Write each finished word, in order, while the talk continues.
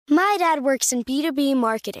My dad works in B2B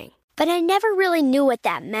marketing, but I never really knew what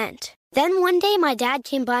that meant. Then one day my dad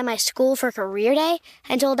came by my school for career day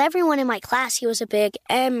and told everyone in my class he was a big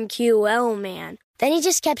MQL man. Then he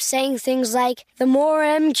just kept saying things like, the more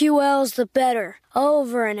MQLs, the better,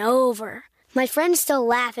 over and over. My friends still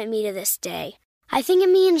laugh at me to this day. I think it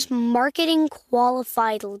means marketing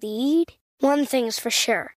qualified lead. One thing's for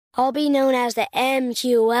sure, I'll be known as the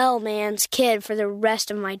MQL man's kid for the rest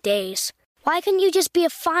of my days. Why couldn't you just be a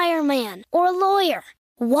fireman or a lawyer?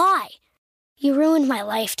 Why? You ruined my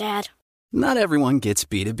life, Dad. Not everyone gets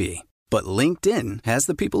B2B, but LinkedIn has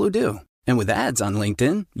the people who do. And with ads on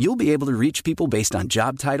LinkedIn, you'll be able to reach people based on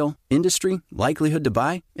job title, industry, likelihood to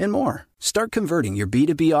buy, and more. Start converting your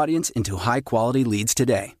B2B audience into high-quality leads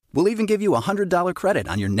today. We'll even give you a $100 credit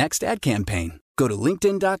on your next ad campaign. Go to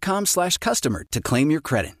linkedin.com/customer to claim your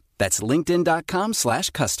credit. That's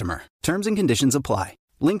linkedin.com/customer. Terms and conditions apply.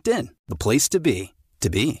 LinkedIn, the place to be,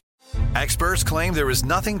 to be. Experts claim there is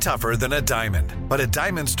nothing tougher than a diamond. But at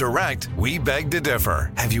Diamonds Direct, we beg to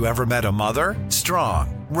differ. Have you ever met a mother?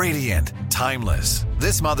 Strong, radiant, timeless.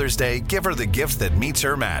 This Mother's Day, give her the gift that meets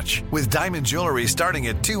her match. With diamond jewelry starting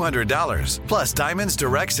at $200. Plus Diamonds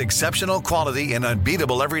Direct's exceptional quality and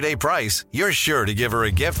unbeatable everyday price, you're sure to give her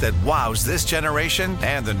a gift that wows this generation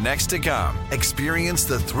and the next to come. Experience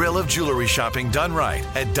the thrill of jewelry shopping done right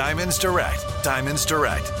at Diamonds Direct. Diamonds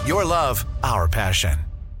Direct. Your love, our passion.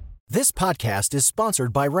 This podcast is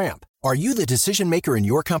sponsored by Ramp. Are you the decision maker in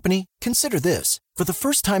your company? Consider this. For the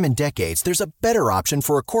first time in decades, there's a better option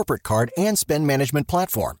for a corporate card and spend management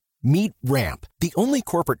platform. Meet Ramp, the only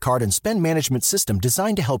corporate card and spend management system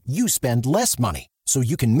designed to help you spend less money so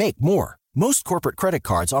you can make more. Most corporate credit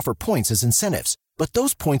cards offer points as incentives, but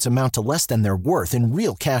those points amount to less than their worth in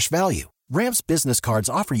real cash value. Ramp's business cards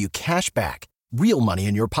offer you cash back, real money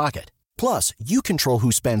in your pocket. Plus, you control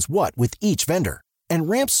who spends what with each vendor. And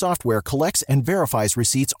Ramp's software collects and verifies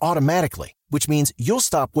receipts automatically, which means you'll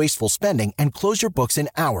stop wasteful spending and close your books in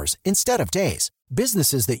hours instead of days.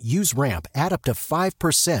 Businesses that use Ramp add up to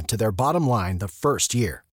 5% to their bottom line the first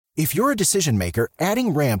year. If you're a decision maker,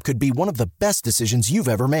 adding Ramp could be one of the best decisions you've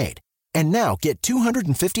ever made. And now get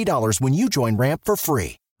 $250 when you join Ramp for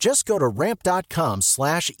free. Just go to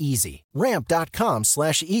ramp.com/easy.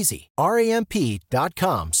 Ramp.com/easy.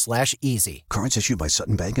 RAMP.com/easy. Cards issued by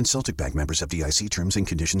Sutton Bank and Celtic Bank, members FDIC. Terms and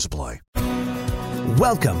conditions apply.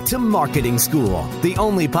 Welcome to Marketing School, the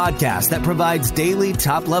only podcast that provides daily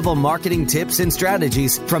top-level marketing tips and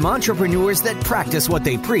strategies from entrepreneurs that practice what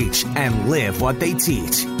they preach and live what they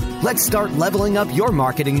teach. Let's start leveling up your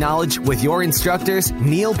marketing knowledge with your instructors,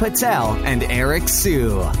 Neil Patel and Eric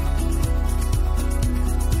Sue.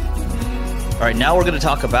 All right, now we're going to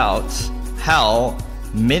talk about how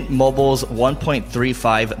Mint Mobile's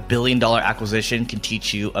 $1.35 billion acquisition can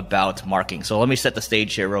teach you about marketing. So let me set the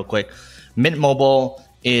stage here real quick. Mint Mobile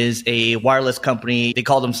is a wireless company. They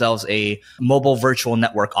call themselves a mobile virtual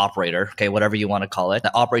network operator, okay, whatever you want to call it,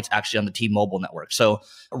 that operates actually on the T-Mobile network. So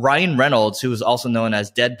Ryan Reynolds, who is also known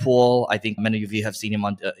as Deadpool, I think many of you have seen him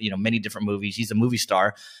on many different movies. He's a movie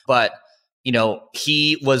star, but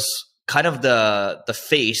he was kind of the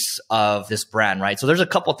face of this brand, right? So there's a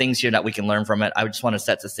couple things here that we can learn from it. I just want to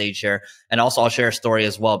set the stage here. And also I'll share a story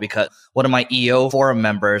as well, because one of my EO forum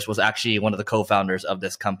members was actually one of the co-founders of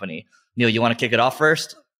this company. Neil, you want to kick it off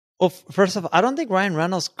first? Well, first off, I don't think Ryan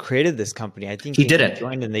Reynolds created this company. I think he didn't.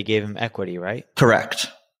 Joined and they gave him equity, right? Correct.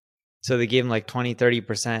 So they gave him like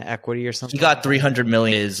 20-30% equity or something? He got $300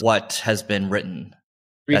 million is what has been written.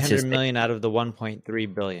 $300 million out of the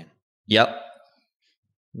 $1.3 billion. Yep.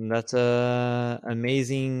 That's a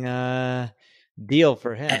amazing deal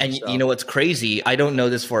for him. And you know what's crazy? I don't know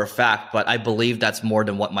this for a fact, but I believe that's more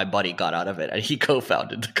than what my buddy got out of it. And he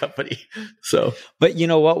co-founded the company. So, but you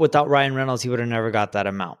know what? Without Ryan Reynolds, he would have never got that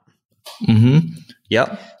amount. Mm-hmm.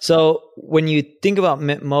 Yep. So when you think about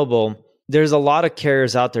Mint Mobile, there's a lot of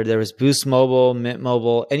carriers out there. There was Boost Mobile, Mint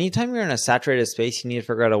Mobile. Anytime you're in a saturated space, you need to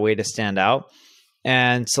figure out a way to stand out.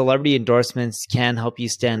 And celebrity endorsements can help you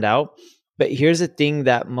stand out. But here's the thing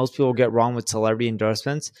that most people get wrong with celebrity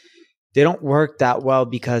endorsements. They don't work that well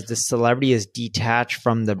because the celebrity is detached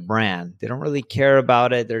from the brand. They don't really care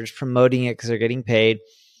about it. They're just promoting it because they're getting paid.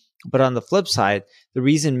 But on the flip side, the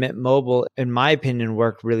reason Mint Mobile, in my opinion,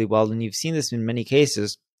 worked really well, and you've seen this in many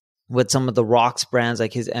cases with some of the Rocks brands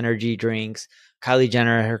like his energy drinks, Kylie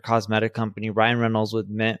Jenner, her cosmetic company, Ryan Reynolds with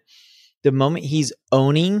Mint. The moment he's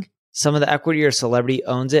owning some of the equity or celebrity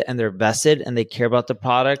owns it and they're vested and they care about the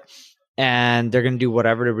product, and they're going to do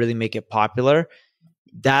whatever to really make it popular,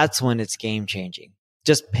 that's when it's game changing.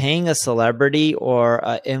 Just paying a celebrity or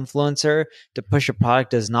an influencer to push a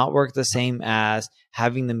product does not work the same as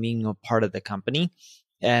having them being a part of the company.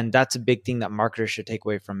 And that's a big thing that marketers should take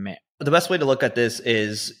away from Mint. The best way to look at this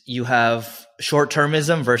is you have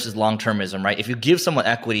short-termism versus long-termism, right? If you give someone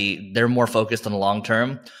equity, they're more focused on the long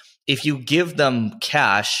term. If you give them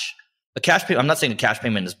cash, I'm not saying a cash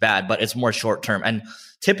payment is bad, but it's more short-term. And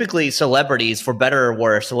typically celebrities, for better or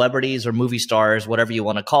worse, celebrities or movie stars, whatever you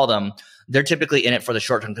want to call them, they're typically in it for the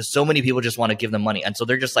short term because so many people just want to give them money. And so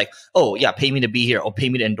they're just like, oh yeah, pay me to be here. Oh, pay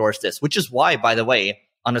me to endorse this, which is why, by the way,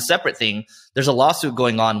 on a separate thing, there's a lawsuit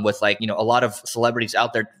going on with a lot of celebrities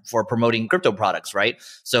out there for promoting crypto products, right?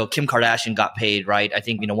 So Kim Kardashian got paid, right? I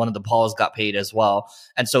think, one of the Pauls got paid as well.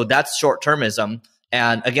 And so that's short-termism.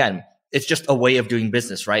 And again, it's just a way of doing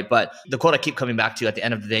business, right? But the quote I keep coming back to at the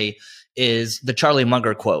end of the day is the Charlie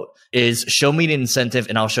Munger quote is, show me the incentive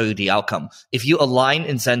and I'll show you the outcome. If you align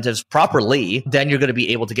incentives properly, then you're going to be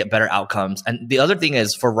able to get better outcomes. And the other thing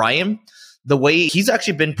is for Ryan, the way he's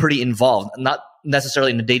actually been pretty involved, not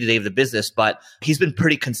necessarily in the day-to-day of the business, but he's been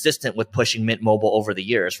pretty consistent with pushing Mint Mobile over the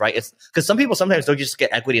years, right? It's because some people sometimes don't just get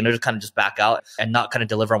equity and they're just kind of just back out and not kind of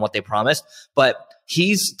deliver on what they promised. But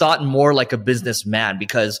he's thought more like a businessman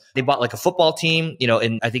because they bought like a football team,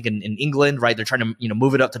 in England, right? They're trying to,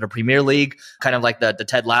 move it up to the Premier League, kind of like the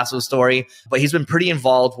Ted Lasso story. But he's been pretty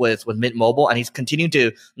involved with Mint Mobile, and he's continued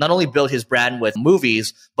to not only build his brand with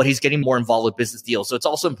movies, but he's getting more involved with business deals. So it's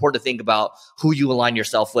also important to think about who you align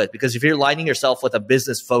yourself with, because if you're aligning yourself with a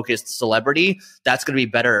business-focused celebrity, that's going to be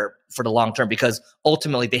better for the long term because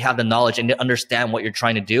ultimately they have the knowledge and they understand what you're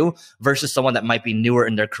trying to do versus someone that might be newer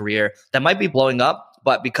in their career that might be blowing up,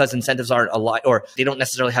 but because incentives aren't aligned or they don't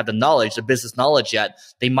necessarily have the business knowledge yet,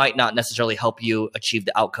 they might not necessarily help you achieve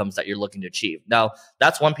the outcomes that you're looking to achieve. Now,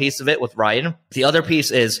 that's one piece of it with Ryan. The other piece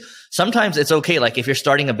is sometimes it's okay, like if you're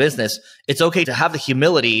starting a business, it's okay to have the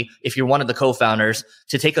humility, if you're one of the co-founders,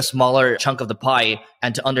 to take a smaller chunk of the pie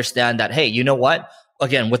and to understand that, hey, you know what?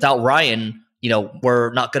 Again, without Ryan,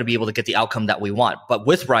 we're not going to be able to get the outcome that we want. But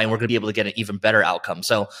with Ryan, we're going to be able to get an even better outcome.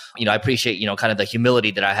 So, I appreciate, kind of the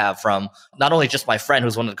humility that I have from not only just my friend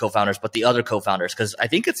who's one of the co-founders, but the other co-founders. Because I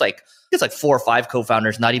think it's like 4 or 5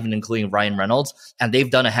 co-founders, not even including Ryan Reynolds. And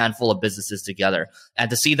they've done a handful of businesses together.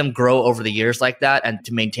 And to see them grow over the years like that and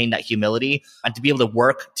to maintain that humility and to be able to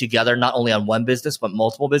work together, not only on one business, but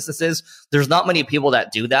multiple businesses, there's not many people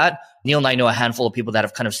that do that. Neil and I know a handful of people that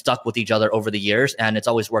have kind of stuck with each other over the years, and it's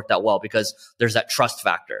always worked out well because there's that trust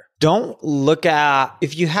factor. Don't look at,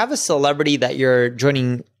 if you have a celebrity that you're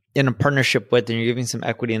joining in a partnership with and you're giving some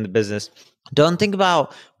equity in the business, don't think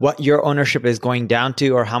about what your ownership is going down to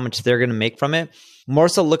or how much they're going to make from it. More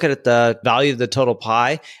so look at the value of the total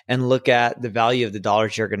pie and look at the value of the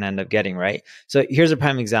dollars you're going to end up getting, right? So here's a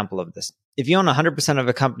prime example of this. If you own 100% of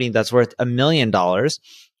a company that's worth $1 million,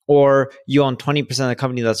 or you own 20% of the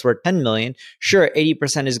company that's worth 10 million, sure,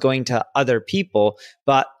 80% is going to other people,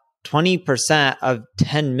 but 20% of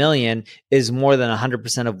 10 million is more than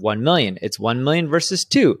 100% of 1 million. It's 1 million versus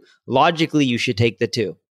 2. Logically, you should take the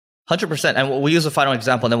 2. 100%. And we'll use a final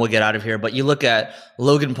example and then we'll get out of here. But you look at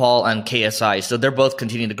Logan Paul and KSI. So they're both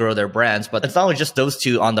continuing to grow their brands. But it's not only just those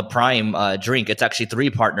two on the Prime drink. It's actually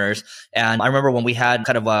 3 partners. And I remember when we had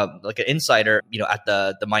kind of like an insider, at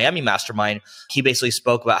the Miami Mastermind, he basically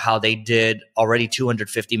spoke about how they did already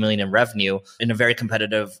 $250 million in revenue in a very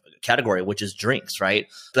competitive category, which is drinks, right?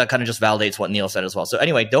 So that kind of just validates what Neil said as well. So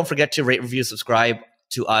anyway, don't forget to rate, review, subscribe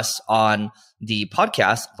to us on the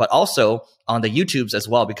podcast, but also on the YouTubes as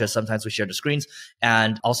well, because sometimes we share the screens.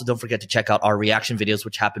 And also don't forget to check out our reaction videos,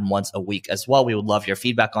 which happen once a week as well. We would love your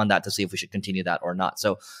feedback on that to see if we should continue that or not.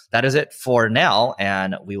 So that is it for now,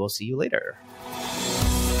 and we will see you later.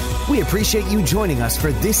 We appreciate you joining us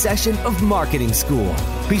for this session of Marketing School.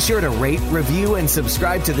 Be sure to rate, review, and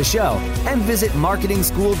subscribe to the show, and visit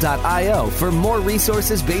marketingschool.io for more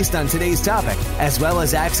resources based on today's topic, as well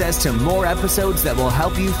as access to more episodes that will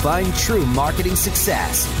help you find true marketing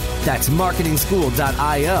success. That's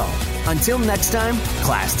marketingschool.io. Until next time,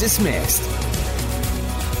 class dismissed.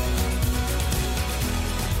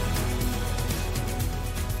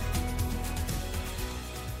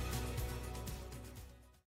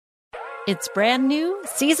 It's brand new,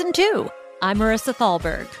 Season 2. I'm Marissa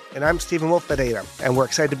Thalberg. And I'm Stephen Wolf Pereira. And we're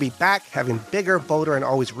excited to be back having bigger, bolder, and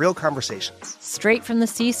always real conversations. Straight from the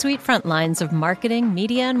C-suite front lines of marketing,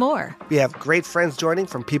 media, and more. We have great friends joining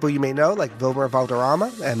from people you may know, like Wilmer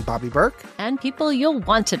Valderrama and Bobby Burke. And people you'll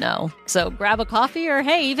want to know. So grab a coffee or,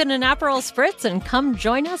 hey, even an Aperol Spritz and come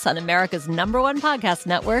join us on America's #1 podcast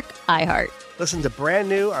network, iHeart. Listen to Brand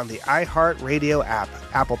New on the iHeart Radio app,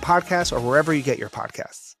 Apple Podcasts, or wherever you get your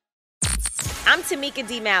podcasts. I'm Tamika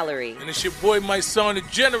D. Mallory. And it's your boy, my son, the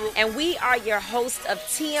General. And we are your hosts of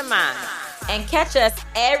TMI. And catch us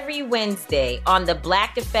every Wednesday on the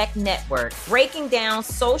Black Effect Network, breaking down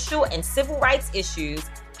social and civil rights issues,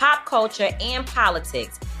 pop culture, and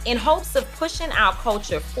politics in hopes of pushing our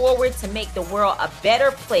culture forward to make the world a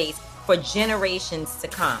better place for generations to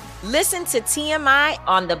come. Listen to TMI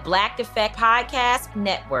on the Black Effect Podcast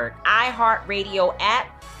Network, iHeartRadio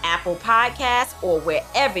app, Apple Podcasts, or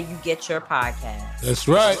wherever you get your podcasts. That's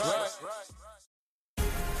right.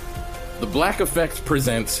 The Black Effect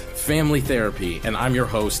presents Family Therapy, and I'm your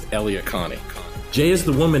host, Elliot Connie. Jay is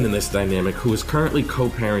the woman in this dynamic who is currently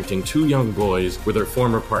co-parenting 2 young boys with her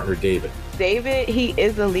former partner, David. David, he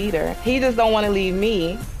is a leader. He just don't want to leave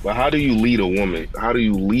me. But how do you lead a woman? How do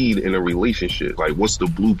you lead in a relationship? Like, what's the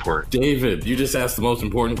blueprint? David, you just asked the most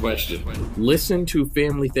important question. Listen to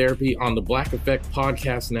Family Therapy on the Black Effect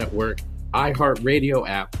Podcast Network, iHeartRadio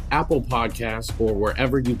app, Apple Podcasts, or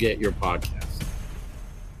wherever you get your podcasts.